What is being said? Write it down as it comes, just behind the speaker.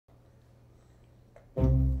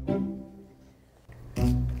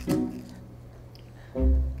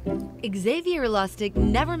Xavier Lustik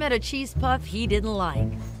never met a cheese puff he didn't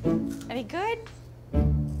like. Any good?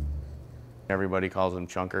 Everybody calls him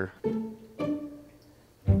Chunker.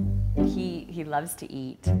 He loves to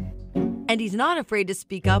eat. And he's not afraid to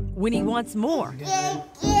speak up when he wants more.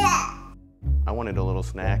 I wanted a little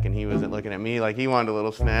snack, and he wasn't looking at me like he wanted a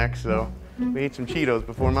little snack, so we ate some Cheetos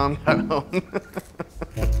before Mom got home.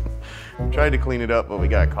 Tried to clean it up, but we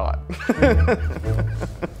got caught.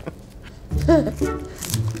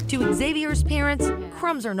 To Xavier's parents,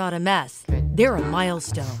 crumbs are not a mess. They're a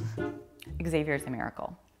milestone. Xavier's a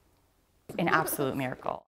miracle, an absolute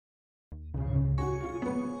miracle.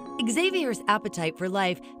 Xavier's appetite for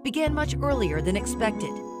life began much earlier than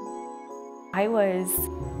expected. I was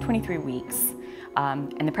 23 weeks,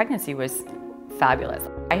 and the pregnancy was fabulous.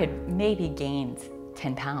 I had maybe gained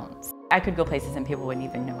 10 pounds. I could go places and people wouldn't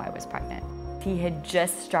even know I was pregnant. He had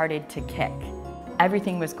just started to kick.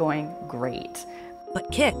 Everything was going great.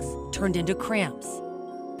 But kicks turned into cramps.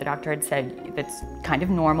 The doctor had said that's kind of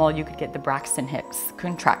normal. You could get the Braxton Hicks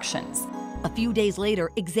contractions. A few days later,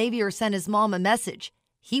 Xavier sent his mom a message.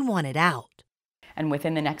 He wanted out. And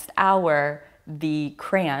within the next hour, the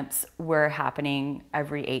cramps were happening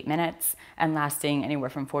every 8 minutes and lasting anywhere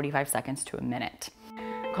from 45 seconds to a minute.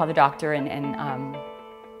 Call the doctor and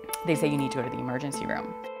they say you need to go to the emergency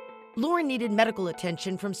room. Lauren needed medical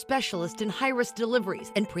attention from specialists in high-risk deliveries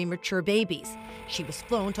and premature babies. She was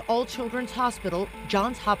flown to All Children's Hospital,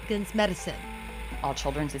 Johns Hopkins Medicine. All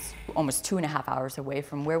Children's is almost 2.5 hours away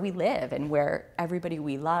from where we live and where everybody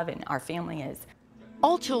we love and our family is.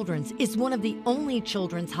 All Children's is one of the only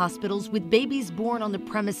children's hospitals with babies born on the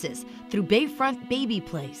premises through Bayfront Baby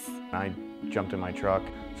Place. I jumped in my truck,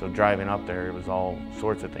 so driving up there, it was all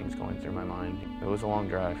sorts of things going through my mind. It was a long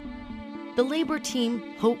drive. The labor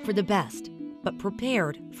team hoped for the best, but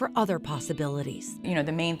prepared for other possibilities. You know,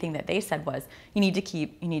 the main thing that they said was, you need to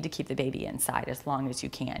keep the baby inside as long as you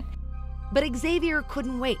can. But Xavier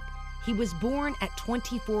couldn't wait. He was born at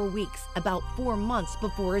 24 weeks, about 4 months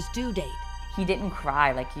before his due date. He didn't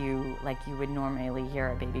cry like you would normally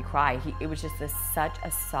hear a baby cry. It was just such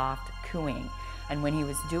a soft cooing. And when he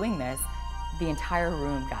was doing this, the entire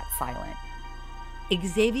room got silent.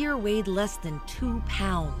 Xavier weighed less than 2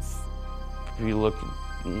 pounds. You looked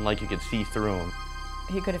like you could see through him.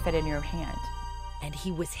 He could have fit in your hand. And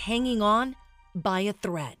he was hanging on by a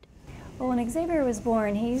thread. Well, when Xavier was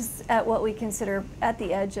born, he's at what we consider at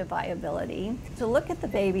the edge of viability. To look at the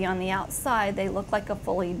baby on the outside, they look like a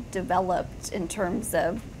fully developed in terms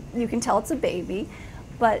of, you can tell it's a baby,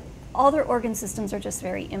 but all their organ systems are just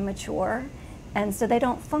very immature, and so they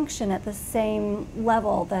don't function at the same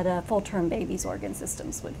level that a full-term baby's organ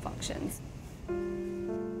systems would function.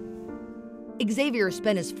 Xavier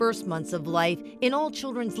spent his first months of life in All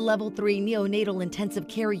Children's Level 3 Neonatal Intensive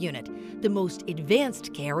Care Unit, the most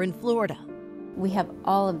advanced care in Florida. We have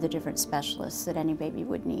all of the different specialists that any baby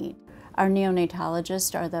would need. Our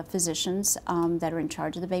neonatologists are the physicians that are in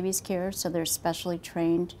charge of the baby's care, so they're specially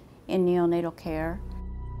trained in neonatal care.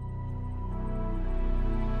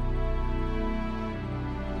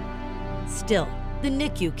 Still, the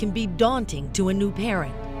NICU can be daunting to a new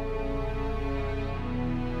parent.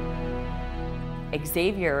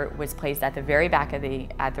 Xavier was placed at the very back of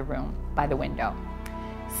the room by the window.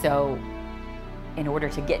 So in order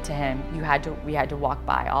to get to him, we had to walk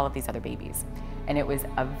by all of these other babies. And it was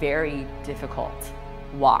a very difficult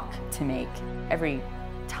walk to make. Every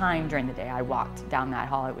time during the day I walked down that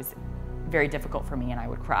hall, it was very difficult for me and I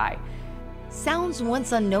would cry. Sounds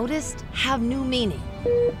once unnoticed have new meaning.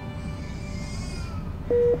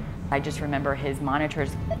 I just remember his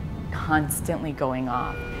monitors constantly going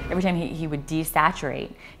off. Every time he would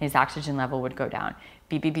desaturate, his oxygen level would go down.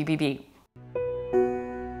 Beep, beep, beep, beep, beep.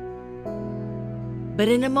 But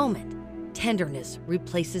in a moment, tenderness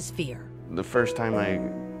replaces fear. The first time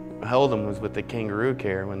I held him was with the kangaroo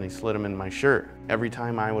care when they slid him in my shirt. Every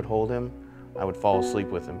time I would hold him, I would fall asleep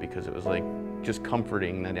with him because it was like just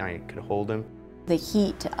comforting that I could hold him. The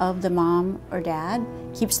heat of the mom or dad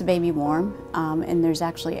keeps the baby warm, and there's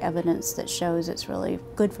actually evidence that shows it's really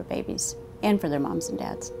good for babies and for their moms and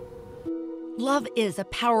dads. Love is a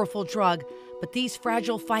powerful drug, but these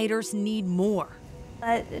fragile fighters need more.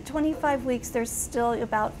 At 25 weeks, there's still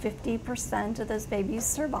about 50% of those babies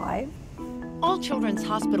survive. All Children's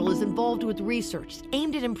Hospital is involved with research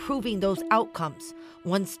aimed at improving those outcomes.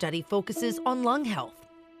 One study focuses on lung health.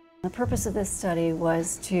 The purpose of this study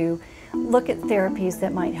was to look at therapies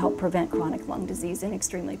that might help prevent chronic lung disease in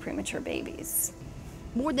extremely premature babies.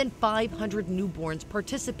 More than 500 newborns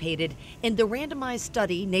participated in the randomized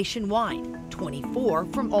study nationwide, 24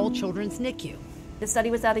 from All Children's NICU. The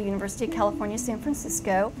study was out of University of California, San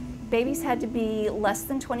Francisco. Babies had to be less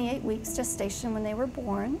than 28 weeks gestation when they were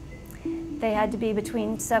born. They had to be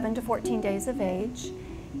between 7 to 14 days of age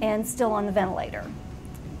and still on the ventilator.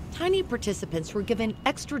 Tiny participants were given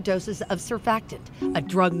extra doses of surfactant, a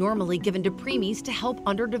drug normally given to preemies to help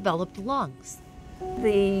underdeveloped lungs.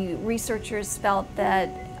 The researchers felt that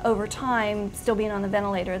over time, still being on the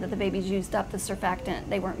ventilator, that the babies used up the surfactant.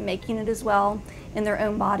 They weren't making it as well in their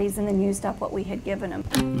own bodies and then used up what we had given them.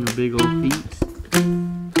 Your big old feet.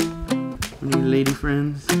 Any lady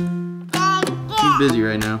friends? He's busy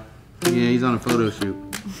right now. Yeah, he's on a photo shoot.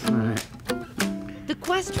 All right. The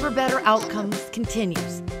quest for better outcomes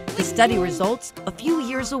continues. The study results a few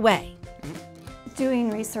years away. Doing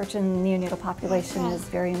research in the neonatal population is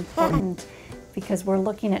very important because we're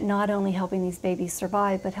looking at not only helping these babies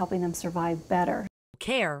survive, but helping them survive better.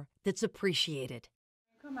 Care that's appreciated.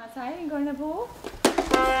 Come outside and go in the pool.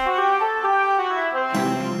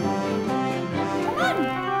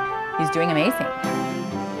 He's doing amazing.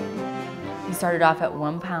 He started off at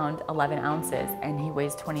 1 pound, 11 ounces, and he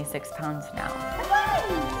weighs 26 pounds now.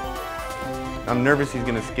 I'm nervous he's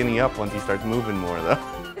gonna skinny up once he starts moving more though.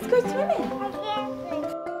 Let's go swimming.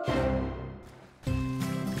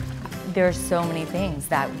 There are so many things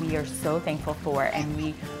that we are so thankful for, and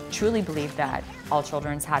we truly believe that All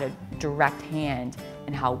Children's had a direct hand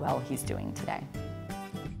in how well he's doing today.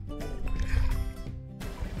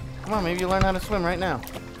 Come on, maybe you learn how to swim right now.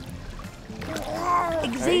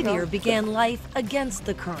 Xavier began life against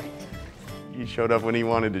the current. He showed up when he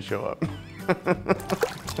wanted to show up.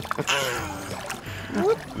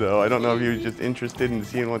 So I don't know if he was just interested in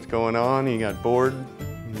seeing what's going on. He got bored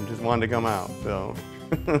and just wanted to come out, so.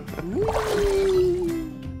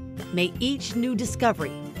 May each new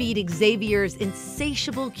discovery feed Xavier's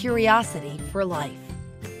insatiable curiosity for life.